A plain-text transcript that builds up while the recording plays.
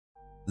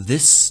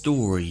This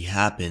story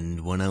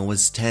happened when I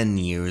was 10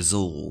 years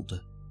old.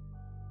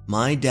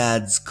 My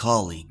dad's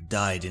colleague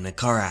died in a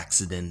car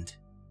accident.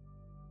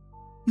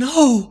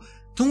 No!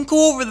 Don't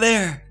go over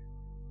there!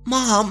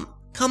 Mom,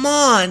 come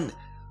on!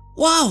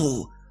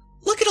 Wow!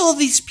 Look at all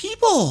these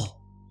people!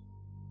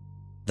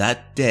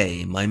 That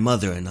day, my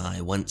mother and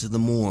I went to the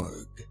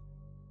morgue.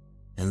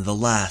 And the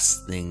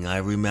last thing I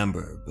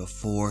remember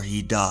before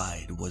he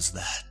died was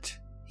that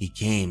he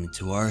came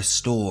to our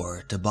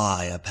store to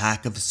buy a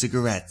pack of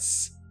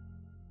cigarettes.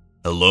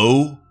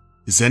 Hello?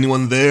 Is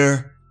anyone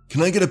there?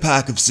 Can I get a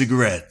pack of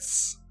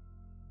cigarettes?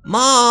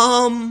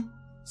 Mom!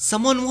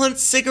 Someone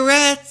wants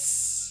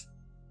cigarettes!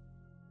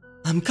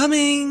 I'm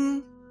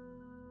coming!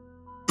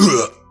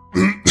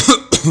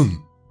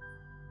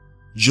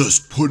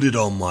 Just put it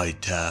on my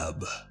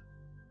tab.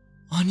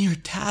 On your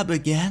tab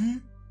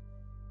again?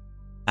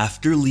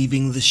 After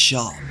leaving the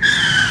shop,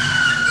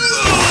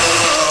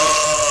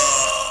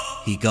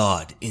 he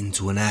got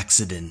into an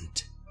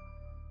accident.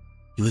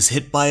 He was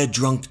hit by a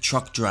drunk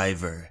truck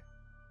driver,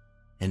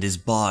 and his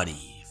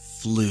body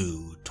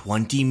flew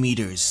 20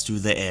 meters through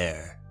the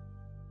air,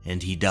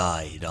 and he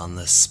died on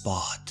the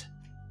spot.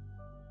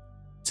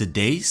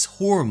 Today's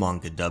horror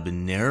manga dub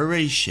in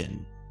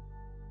narration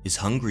is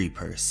Hungry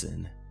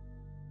Person.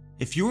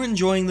 If you're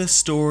enjoying this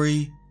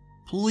story,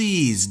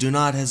 please do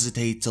not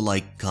hesitate to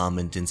like,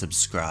 comment, and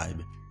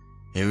subscribe.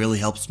 It really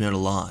helps me out a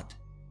lot.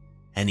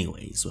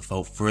 Anyways,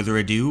 without further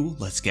ado,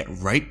 let's get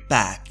right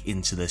back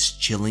into this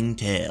chilling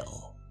tale.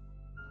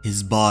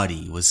 His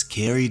body was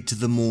carried to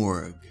the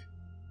morgue.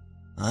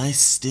 I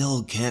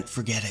still can't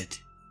forget it.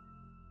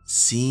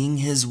 Seeing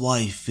his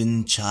wife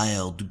and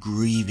child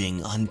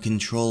grieving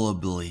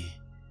uncontrollably.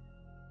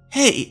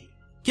 Hey,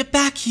 get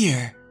back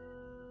here!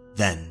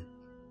 Then,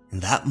 in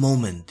that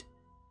moment,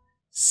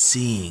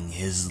 seeing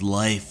his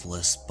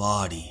lifeless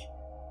body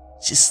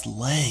just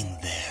laying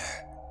there.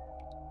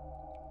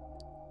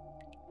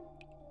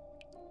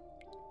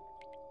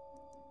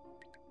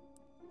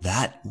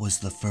 That was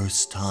the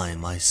first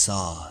time I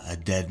saw a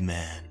dead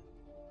man.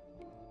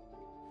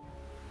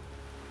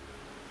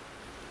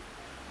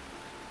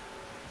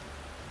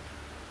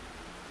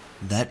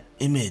 That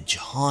image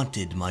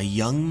haunted my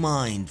young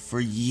mind for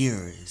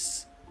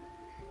years.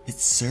 It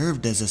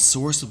served as a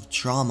source of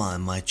trauma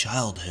in my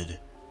childhood.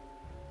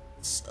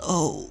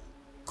 So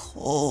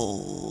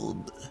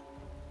cold.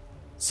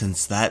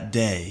 Since that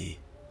day,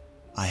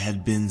 I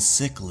had been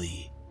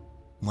sickly.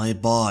 My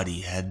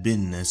body had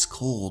been as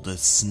cold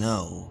as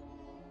snow.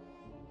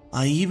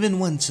 I even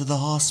went to the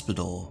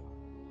hospital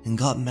and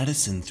got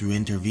medicine through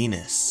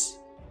intravenous,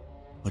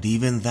 but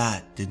even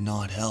that did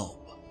not help.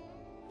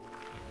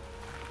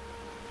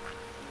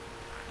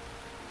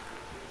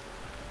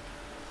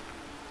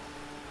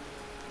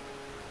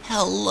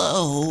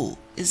 Hello,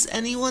 is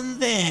anyone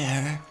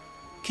there?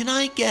 Can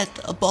I get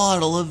a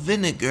bottle of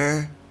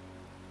vinegar?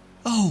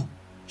 Oh,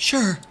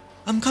 sure,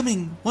 I'm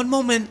coming, one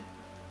moment.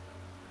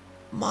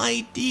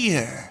 My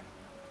dear,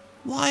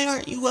 why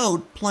aren't you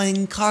out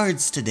playing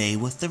cards today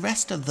with the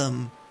rest of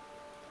them?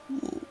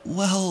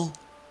 Well,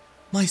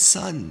 my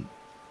son,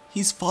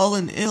 he's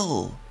fallen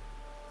ill.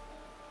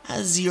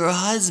 Has your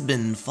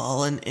husband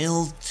fallen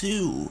ill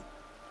too?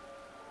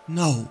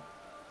 No,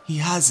 he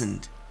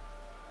hasn't.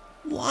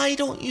 Why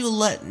don't you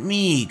let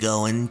me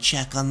go and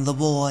check on the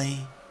boy?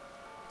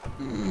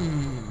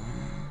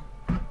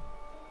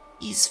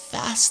 He's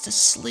fast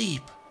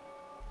asleep.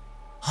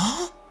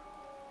 Huh?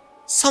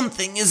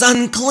 Something is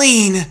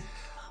unclean!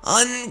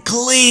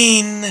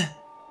 Unclean!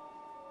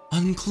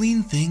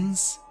 Unclean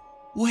things?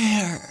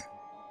 Where?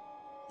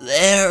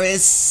 There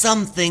is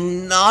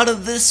something not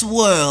of this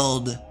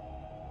world,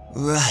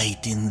 right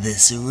in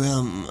this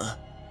room.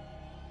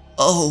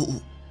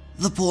 Oh,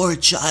 the poor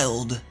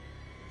child.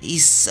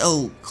 He's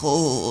so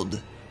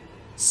cold.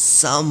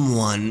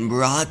 Someone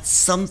brought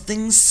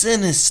something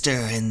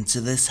sinister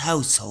into this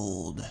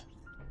household.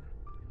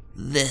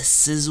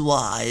 This is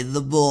why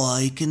the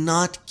boy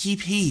cannot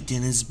keep heat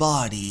in his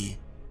body.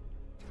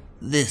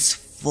 This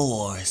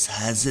force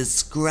has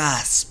its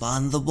grasp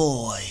on the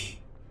boy.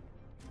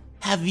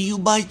 Have you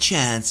by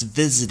chance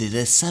visited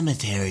a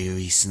cemetery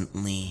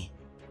recently?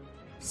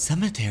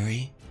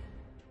 Cemetery?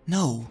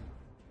 No,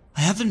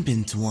 I haven't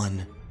been to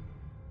one.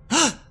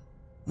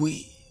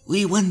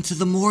 We went to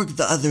the morgue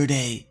the other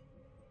day.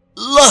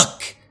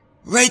 Look!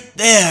 Right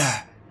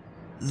there!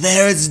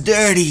 There's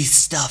dirty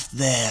stuff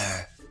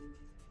there.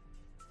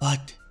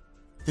 But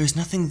there's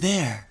nothing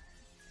there.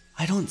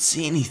 I don't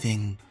see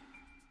anything.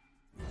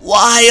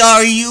 Why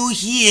are you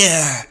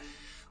here?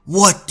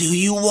 What do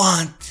you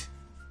want?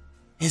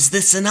 Is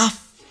this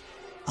enough?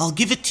 I'll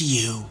give it to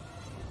you.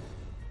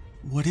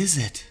 What is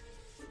it?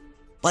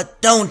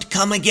 But don't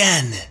come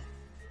again.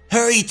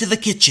 Hurry to the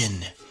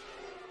kitchen.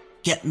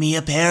 Get me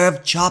a pair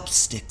of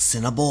chopsticks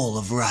and a bowl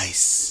of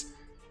rice.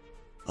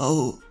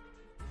 Oh,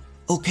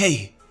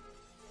 okay.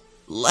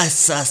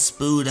 Bless us,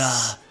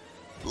 Buddha.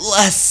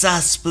 Bless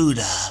us,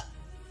 Buddha.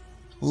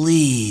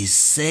 Please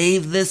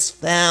save this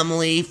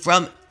family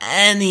from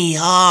any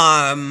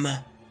harm.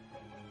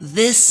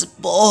 This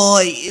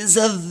boy is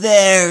a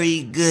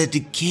very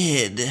good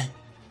kid.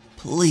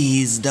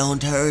 Please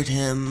don't hurt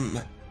him.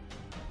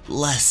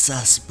 Bless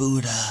us,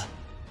 Buddha.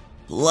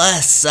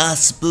 Bless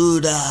us,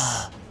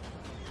 Buddha.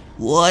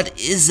 What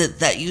is it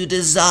that you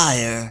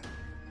desire?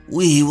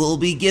 We will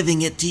be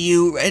giving it to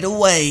you right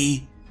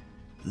away.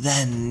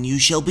 Then you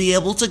shall be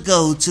able to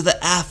go to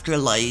the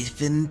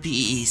afterlife in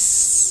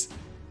peace.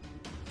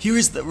 Here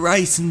is the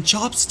rice and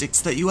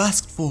chopsticks that you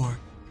asked for.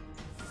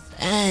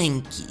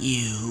 Thank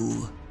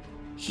you.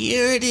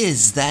 Here it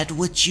is, that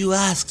which you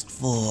asked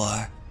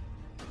for.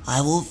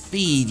 I will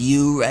feed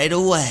you right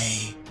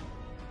away.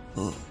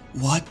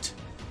 What?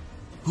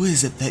 Who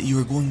is it that you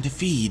are going to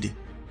feed?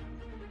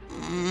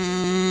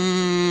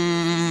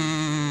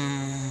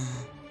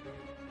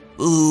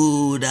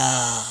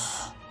 Buddha,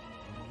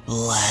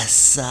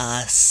 bless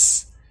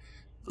us.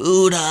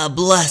 Buddha,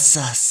 bless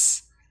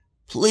us.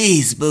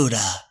 Please,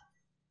 Buddha,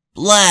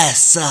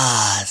 bless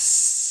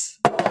us.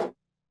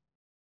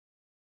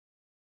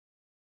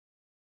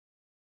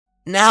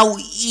 Now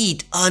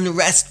eat,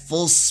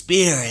 unrestful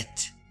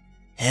spirit,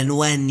 and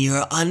when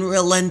your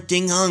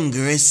unrelenting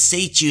hunger is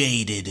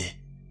satiated,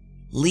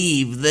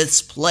 leave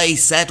this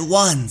place at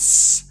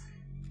once.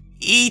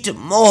 Eat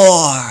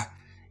more,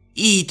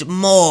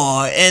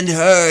 and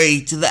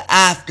hurry to the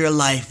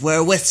afterlife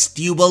where whist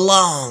you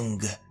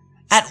belong.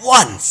 At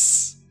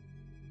once!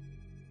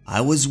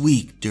 I was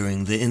weak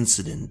during the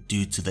incident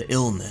due to the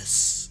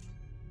illness,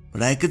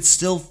 but I could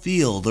still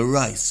feel the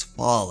rice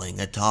falling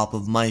atop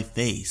of my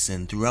face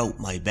and throughout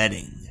my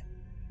bedding.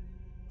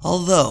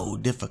 Although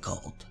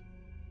difficult,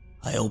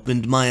 I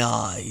opened my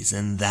eyes,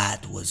 and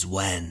that was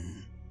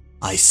when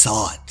I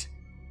saw it.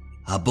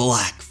 A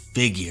black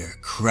figure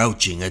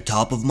crouching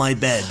atop of my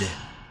bed.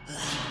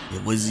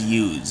 It was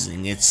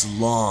using its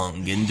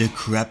long and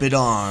decrepit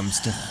arms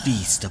to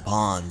feast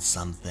upon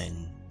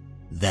something.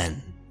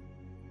 Then,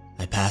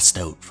 I passed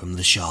out from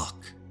the shock.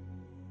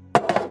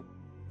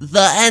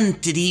 The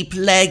entity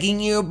plaguing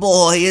your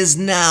boy is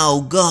now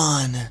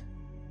gone.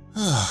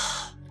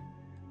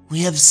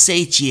 We have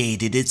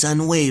satiated its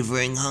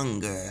unwavering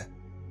hunger.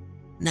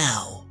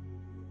 Now,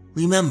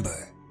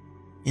 remember,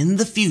 in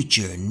the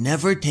future,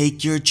 never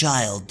take your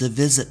child to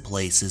visit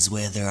places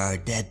where there are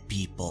dead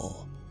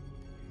people.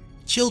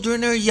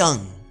 Children are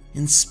young,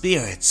 and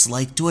spirits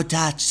like to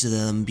attach to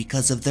them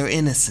because of their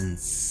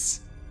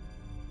innocence.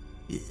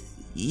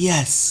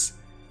 Yes,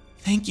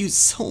 thank you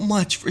so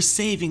much for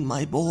saving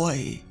my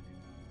boy.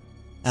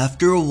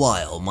 After a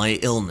while, my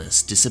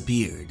illness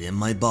disappeared and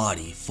my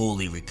body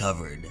fully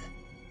recovered.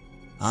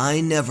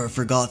 I never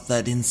forgot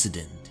that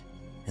incident,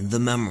 and the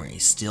memory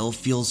still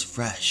feels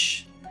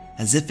fresh,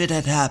 as if it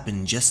had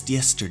happened just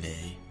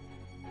yesterday.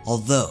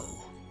 Although,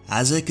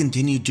 as I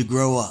continued to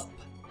grow up,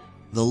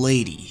 the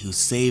lady who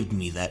saved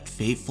me that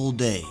fateful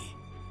day,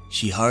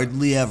 she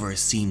hardly ever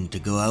seemed to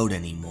go out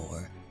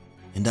anymore,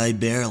 and I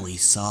barely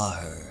saw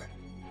her.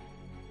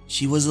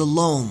 She was a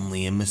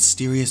lonely and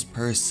mysterious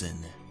person,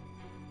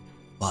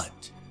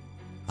 but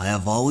I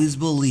have always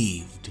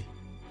believed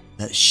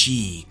that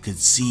she could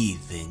see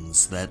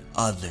things that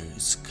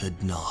others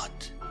could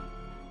not.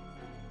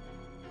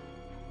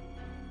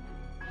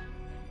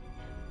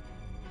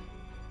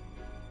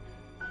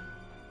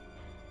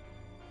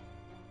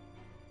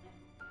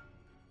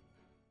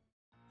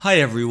 Hi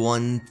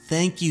everyone,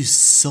 thank you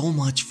so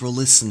much for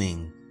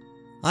listening.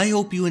 I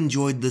hope you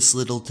enjoyed this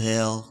little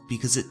tale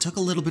because it took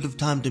a little bit of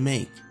time to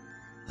make.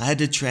 I had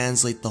to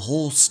translate the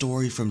whole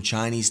story from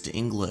Chinese to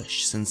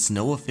English since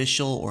no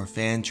official or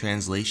fan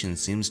translation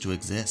seems to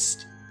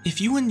exist. If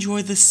you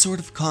enjoy this sort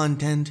of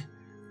content,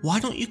 why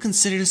don't you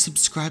consider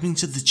subscribing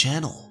to the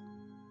channel?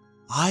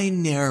 I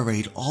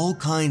narrate all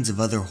kinds of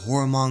other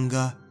horror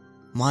manga,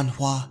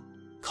 manhwa,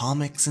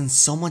 comics, and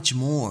so much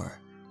more.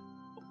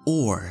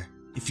 Or,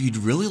 if you'd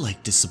really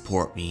like to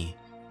support me,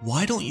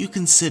 why don't you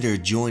consider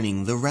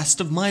joining the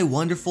rest of my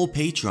wonderful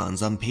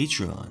patrons on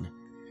Patreon,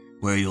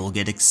 where you'll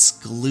get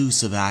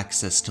exclusive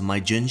access to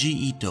my Junji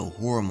Ito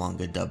horror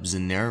manga dubs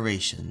and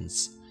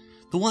narrations,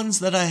 the ones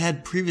that I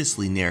had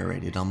previously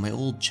narrated on my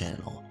old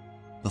channel,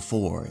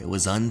 before it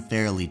was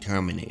unfairly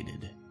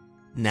terminated.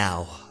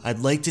 Now, I'd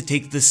like to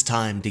take this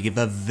time to give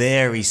a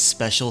very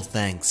special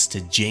thanks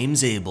to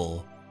James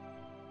Abel,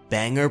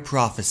 Banger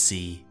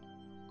Prophecy,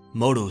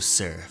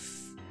 Motosurf,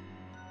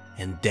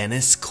 and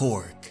Dennis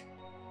Cork.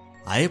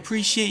 I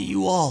appreciate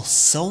you all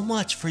so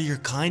much for your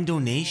kind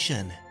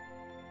donation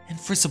and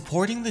for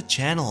supporting the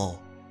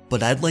channel,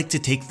 but I'd like to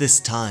take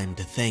this time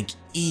to thank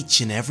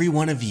each and every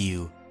one of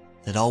you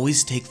that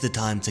always take the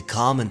time to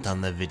comment on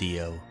the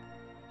video,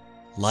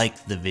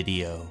 like the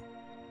video,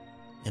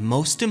 and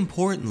most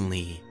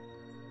importantly,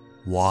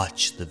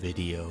 watch the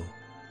video.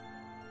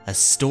 A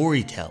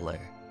storyteller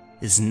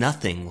is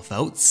nothing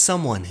without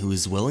someone who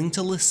is willing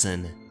to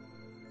listen,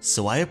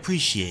 so I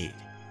appreciate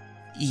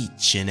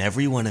each and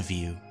every one of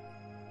you.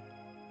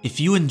 If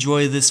you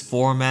enjoy this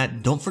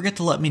format, don't forget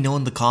to let me know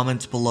in the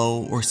comments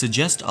below or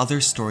suggest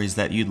other stories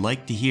that you'd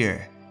like to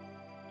hear.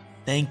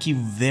 Thank you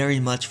very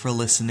much for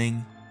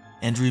listening,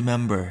 and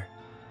remember,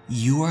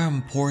 you are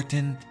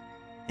important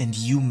and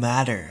you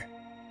matter.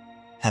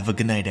 Have a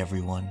good night,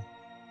 everyone.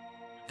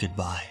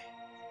 Goodbye.